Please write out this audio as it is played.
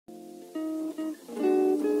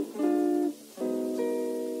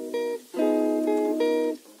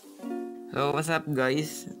So, what's up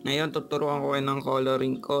guys? Ngayon tuturuan ko kayo ng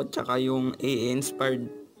coloring ko tsaka yung AI-inspired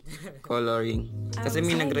coloring. Kasi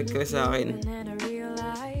may nag-request sa akin.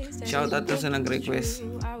 Shoutout to sa nag-request.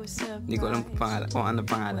 Hindi ko alam kung ano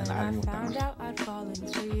pangalan. Nakalimutan ko.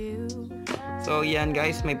 So, yan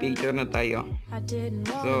guys. May picture na tayo.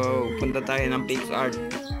 So, punta tayo ng PixArt.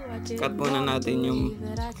 Cut muna natin yung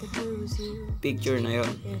picture na yon.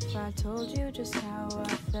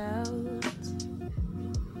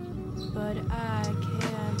 But I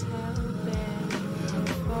can't help it, I'm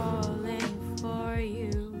falling for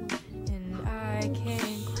you, and I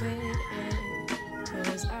can't quit it,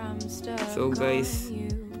 cause I'm stuck. So guys,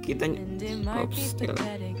 kita nyo,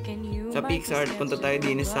 sa PixArt, punta tayo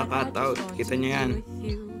din sa cutout. Kita nyo yan,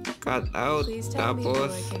 cutout.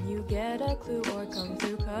 Tapos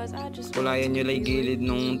kulayan nyo lang gilid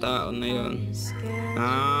nung tao na yun.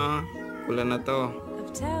 Kula na to,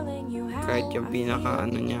 kahit yung pinaka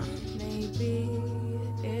ano nya.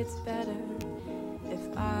 It's better if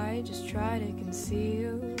I just try to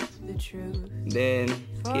conceal the truth. Then,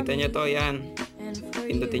 kita nyo to, yan.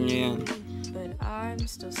 Pindutin nyo yan. But I'm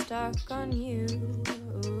still stuck on you.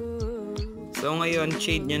 So, ngayon,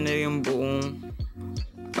 shade nyo na yung buong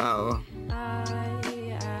tao.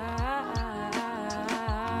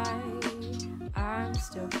 I'm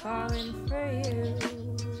still falling for you.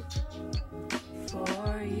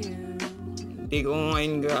 For you. Hindi ko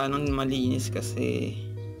ngayon gaano malinis kasi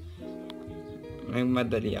may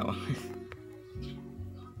madali ako.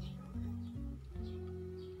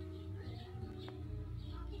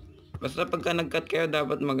 Basta pagka nag-cut kayo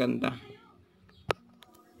dapat maganda.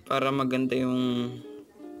 Para maganda yung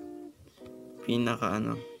pinaka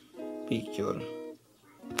picture.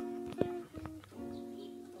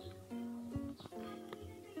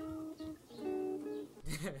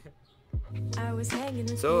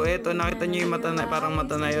 So eto, nakita nyo yung mata na, parang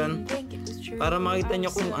mata na yun. Para makita nyo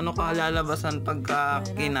kung ano kalalabasan pagka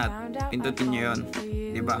kinat, pindutin nyo yun,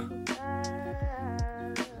 diba?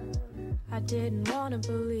 I didn't wanna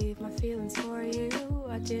believe my feelings for you.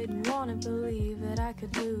 I didn't wanna believe that I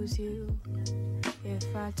could lose you. If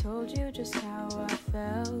I told you just how I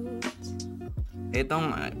felt.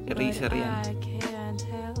 Etong eraser yan. I can't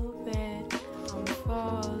help it, I'm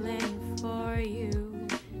falling for you.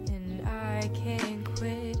 I can't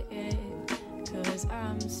quit it, cause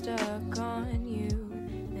I'm stuck on you.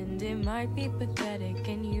 And it might be pathetic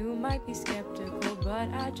and you might be skeptical, but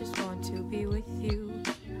I just want to be with you.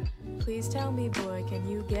 Please tell me, boy, can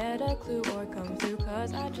you get a clue or come through,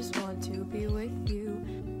 cause I just want to be with you.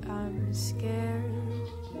 I'm scared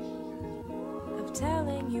of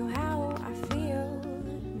telling you how I feel.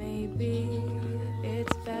 Maybe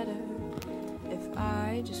it's better if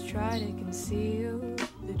I just try to conceal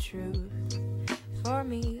the truth for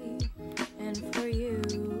me and for you,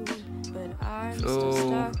 but I'm still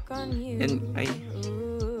stuck on you.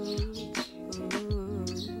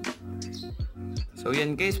 So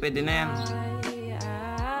yan guys, pwede na yan.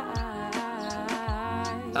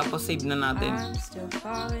 Tapos save na natin. I'm still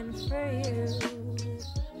falling for you,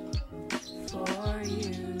 for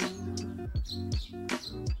you.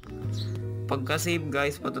 Pagka save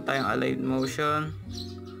guys, punta tayong Alight motion.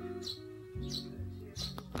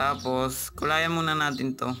 Tapos, kulayan muna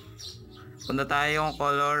natin to. Punta tayong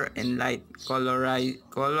color and light. Colorize.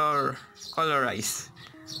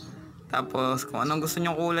 Tapos, kung anong gusto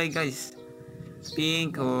nyo kulay guys.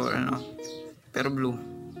 Pink or ano. Pero blue.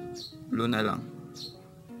 Blue na lang.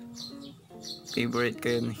 Favorite ko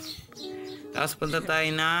yun eh. Tapos, punta tayo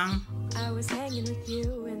ng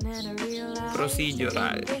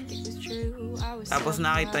procedural. Tapos,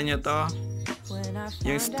 nakita nyo to.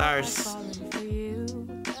 Yung stars.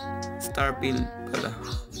 Star fill pala.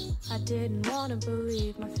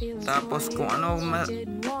 Tapos kung ano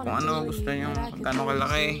gusto nyo, gano'ng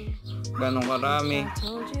kalaki, gano'ng karami.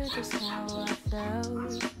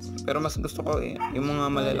 Pero mas gusto ko yung mga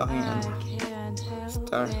malalaking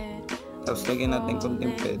star. Tapos lagyan natin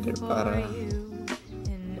konting feather para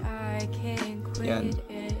yan.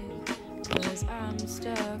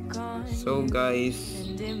 So guys,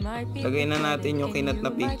 lagay na natin yung kinat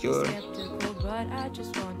na picture. But I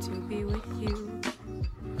just want to be with you.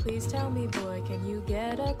 Please tell me, boy, can you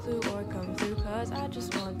get a clue or come through, cause I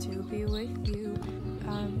just want to be with you.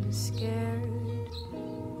 I'm scared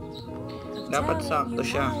of dapat sakto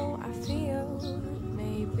siya. I feel.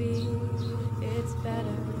 Maybe it's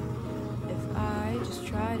better if I just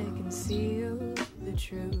try to conceal the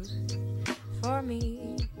truth for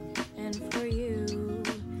me and for you.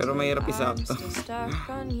 Pero mahirap isakto. I'm still stuck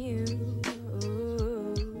on you.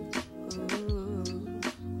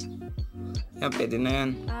 Yan, pwede na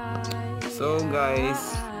yan. So guys,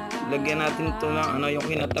 lagyan natin to ng ano, yung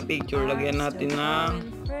kinata picture, lagyan natin ng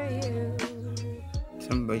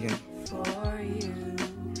saan ba yun?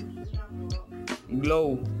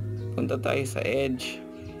 Glow. Punta tayo sa edge,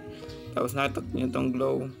 tapos natat nyo tong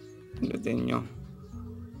glow, pindutin nyo.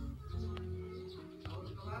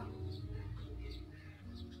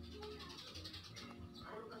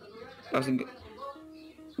 Tapos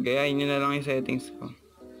gayahin nyo na lang yung settings ko.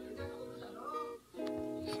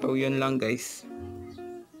 So yun lang guys.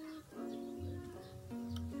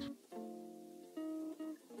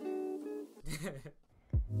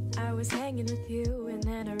 I was hanging with you and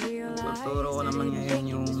then I realized Tuturo ko naman ngayon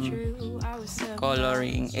yung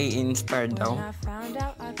coloring A-inspired daw. I found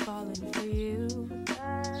out I'd fallen for you.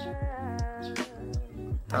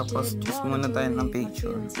 Tapos choose muna tayo ng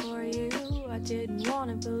picture. I didn't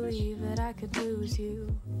wanna believe that I could lose you.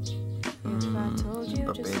 If I told you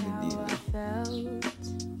just how I felt,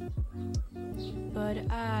 but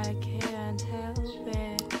I can't help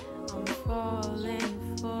it. I'm falling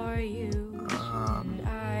for you, and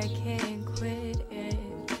I can't quit it,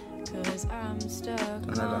 'cause I'm stuck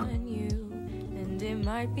on you. And it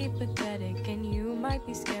might be pathetic and you might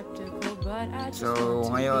be skeptical, but I just want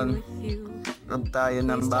to be with you. Grab tayo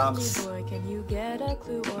ng box.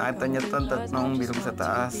 Nakita nyo ito, tatlong bilog sa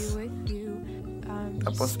taas.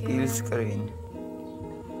 Tapos fill screen.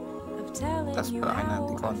 Tapos palaki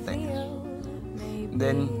natin konti.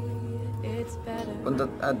 Then punta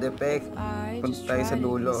add effect. Punta tayo sa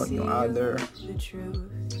dulo, yung other.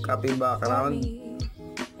 Copy background.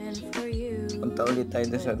 Punta ulit tayo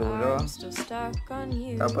sa dulo.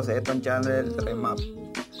 Tapos itong channel remap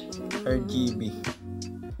RGB.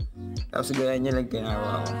 Tapos gaya niya lang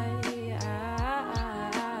ginawa ko.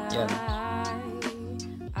 Yan.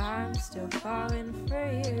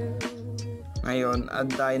 Ngayon,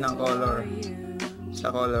 add tayo ng color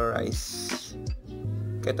sa colorize.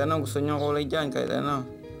 Kahit anong gusto nyo kulay dyan, kahit ano.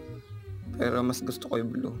 Pero mas gusto ko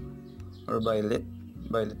yung blue or violet.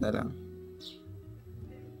 Violet na lang.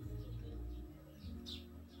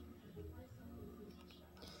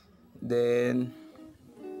 Then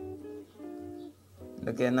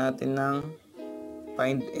lagyan natin ng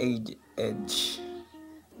find edge.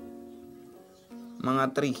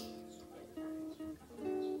 Mga 3.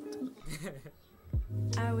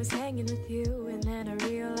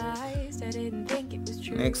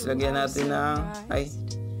 Next, lagyan natin ng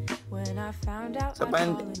sa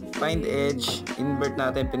find edge, invert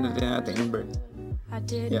natin, pindutin natin invert.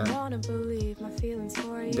 Yan.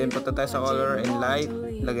 Then punta tayo sa color and light,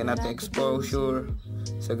 lagyan natin exposure,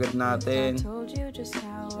 sagad natin.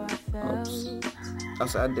 Oops.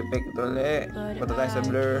 Tapos add effect ulit, punta tayo sa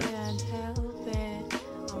blur.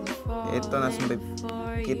 Ito,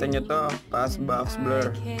 kita nyo to, pass box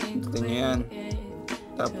blur, pindutin nyo yan.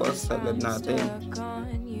 Tapos sagad natin.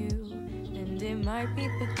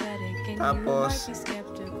 Tapos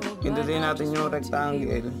pindutin natin yung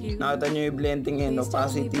rectangle. Nakita nyo yung blending and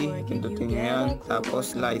opacity, pindutin nyo yan.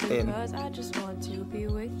 Tapos lighten.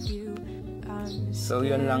 So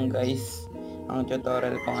yun lang guys ang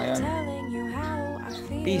tutorial ko ngayon.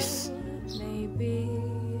 Peace.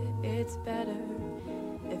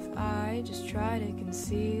 I just try to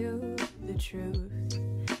conceal the truth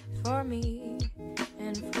for me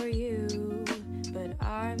and for you, but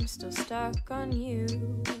I'm still stuck on you.